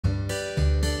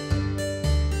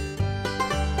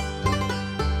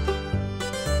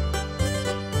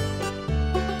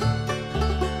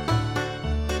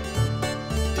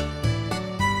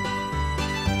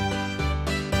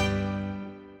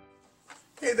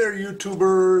there,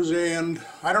 YouTubers, and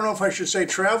I don't know if I should say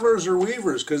travelers or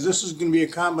weavers, because this is going to be a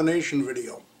combination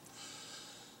video.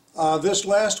 This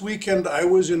last weekend I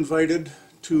was invited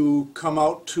to come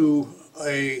out to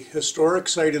a historic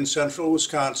site in central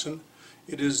Wisconsin.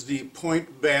 It is the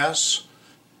Basse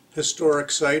historic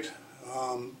site,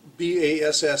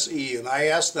 B-A-S-S-E, and I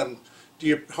asked them,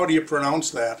 how do you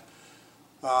pronounce that?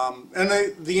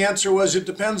 And the answer was, it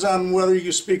depends on whether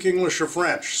you speak English or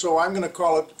French. So I'm going to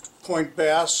call it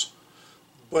Basse,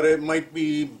 but it might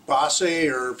be Basse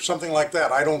or something like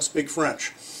that. I don't speak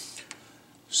French.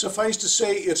 Suffice to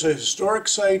say, it's a historic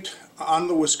site on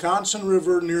the Wisconsin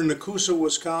River near Nekoosa,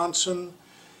 Wisconsin,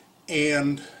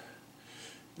 and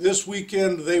this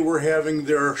weekend they were having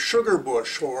their sugar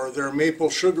bush, or their maple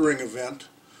sugaring event,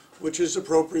 which is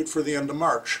appropriate for the end of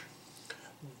March.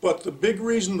 But the big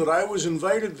reason that I was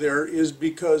invited there is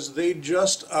because they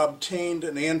just obtained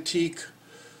an antique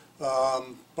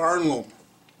barn loom,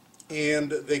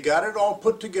 and they got it all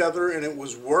put together and it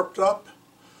was warped up,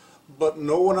 but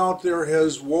no one out there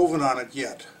has woven on it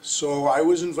yet. So I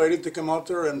was invited to come out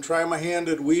there and try my hand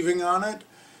at weaving on it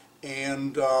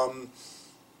and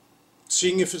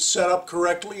seeing if it's set up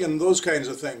correctly and those kinds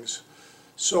of things.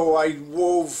 So I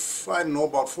wove, I don't know,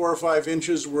 about 4 or 5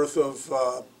 inches worth of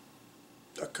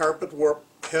a carpet warp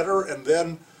header, and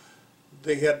then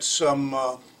they had some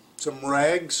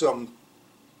rag, some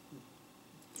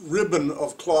ribbon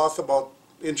of cloth about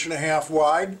 1.5 inches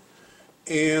wide,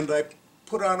 and I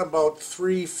put on about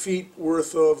 3 feet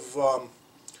worth of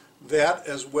that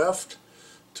as weft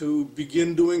to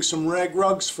begin doing some rag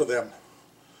rugs for them.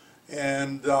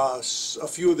 And a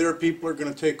few of their people are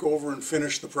going to take over and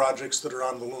finish the projects that are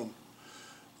on the loom.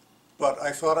 But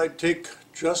I thought I'd take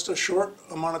just a short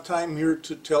amount of time here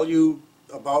to tell you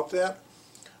about that.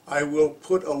 I will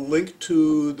put a link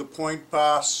to the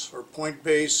Basse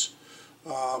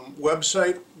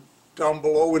website down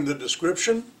below in the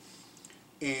description,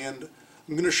 and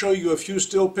I'm going to show you a few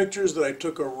still pictures that I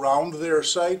took around their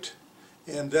site,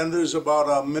 and then there's about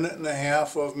 1.5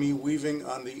 minutes of me weaving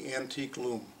on the antique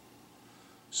loom.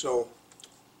 So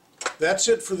that's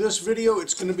it for this video.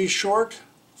 It's going to be short.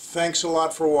 Thanks a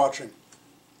lot for watching.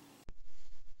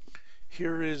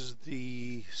 Here is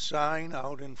the sign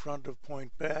out in front of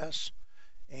Basse,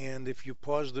 and if you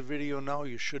pause the video now,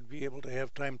 you should be able to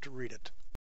have time to read it.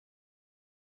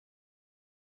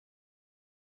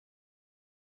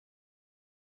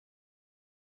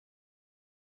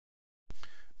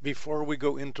 Before we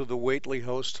go into the Whately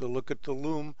house to look at the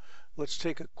loom, let's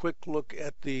take a quick look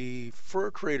at the fur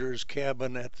trader's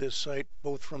cabin at this site,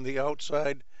 both from the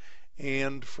outside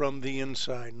and from the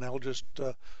inside. And I'll just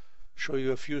show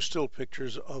you a few still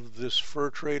pictures of this fur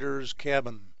trader's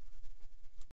cabin.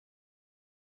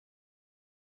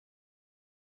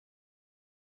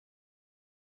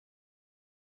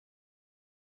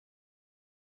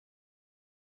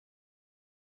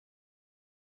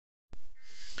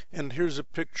 And here's a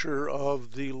picture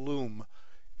of the loom.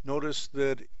 Notice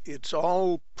that it's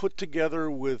all put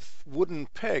together with wooden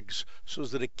pegs so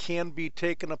that it can be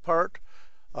taken apart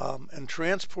and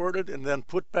transported and then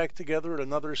put back together at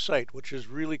another site, which is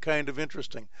really kind of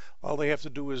interesting. All they have to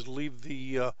do is leave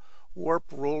the warp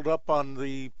rolled up on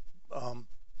the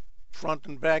front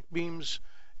and back beams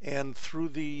and through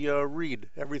the reed.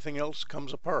 Everything else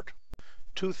comes apart.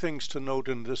 Two things to note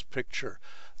in this picture.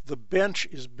 The bench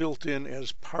is built in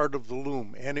as part of the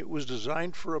loom, and it was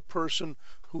designed for a person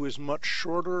who is much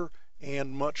shorter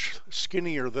and much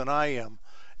skinnier than I am.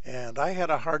 And I had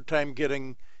a hard time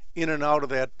getting in and out of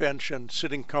that bench and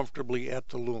sitting comfortably at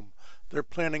the loom. They're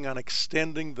planning on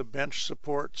extending the bench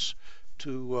supports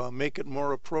to make it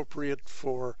more appropriate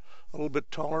for a little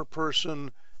bit taller person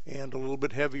and a little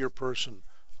bit heavier person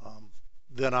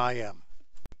than I am.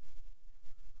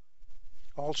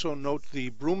 Also note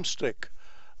the broomstick.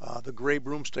 The gray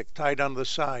broomstick tied on the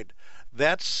side.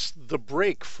 That's the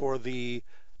brake for the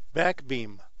back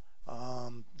beam.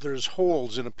 There's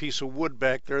holes in a piece of wood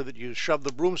back there that you shove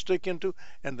the broomstick into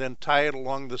and then tie it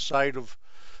along the side of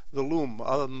the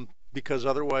loom, because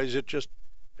otherwise it just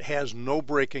has no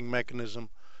braking mechanism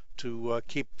to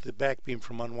keep the back beam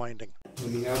from unwinding.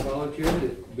 When you have volunteers,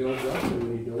 it builds up, and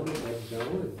when you don't, it lets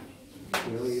down,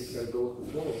 and you just got to go with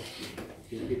the flow.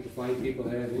 You get to find people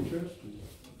that have interest.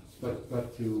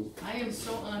 But to I am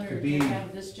so honored to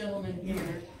have this gentleman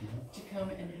here to come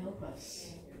and help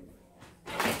us.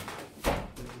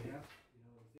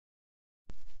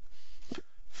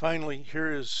 Finally,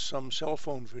 here is some cell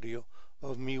phone video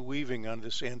of me weaving on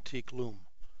this antique loom.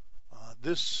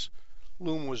 This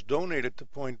loom was donated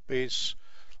to Basse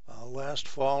last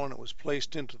fall, and it was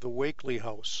placed into the Whately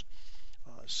house.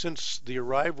 Since the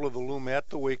arrival of the loom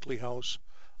at the Whately house,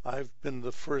 I've been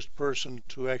the first person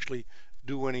to actually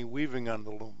do any weaving on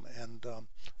the loom. And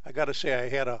I got to say, I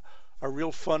had a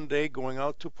real fun day going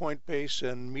out to Point Base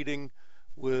and meeting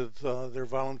with their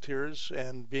volunteers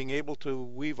and being able to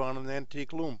weave on an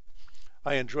antique loom.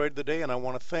 I enjoyed the day, and I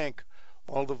want to thank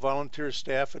all the volunteer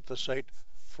staff at the site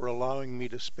for allowing me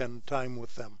to spend time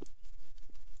with them.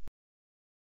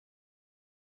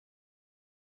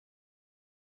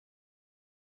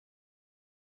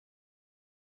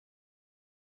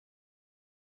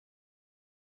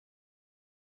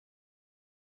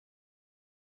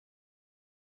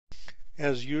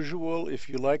 As usual, if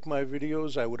you like my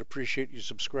videos, I would appreciate you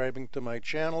subscribing to my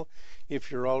channel.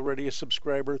 If you're already a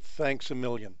subscriber, thanks a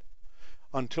million.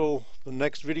 Until the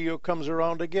next video comes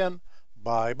around again,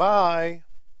 bye-bye.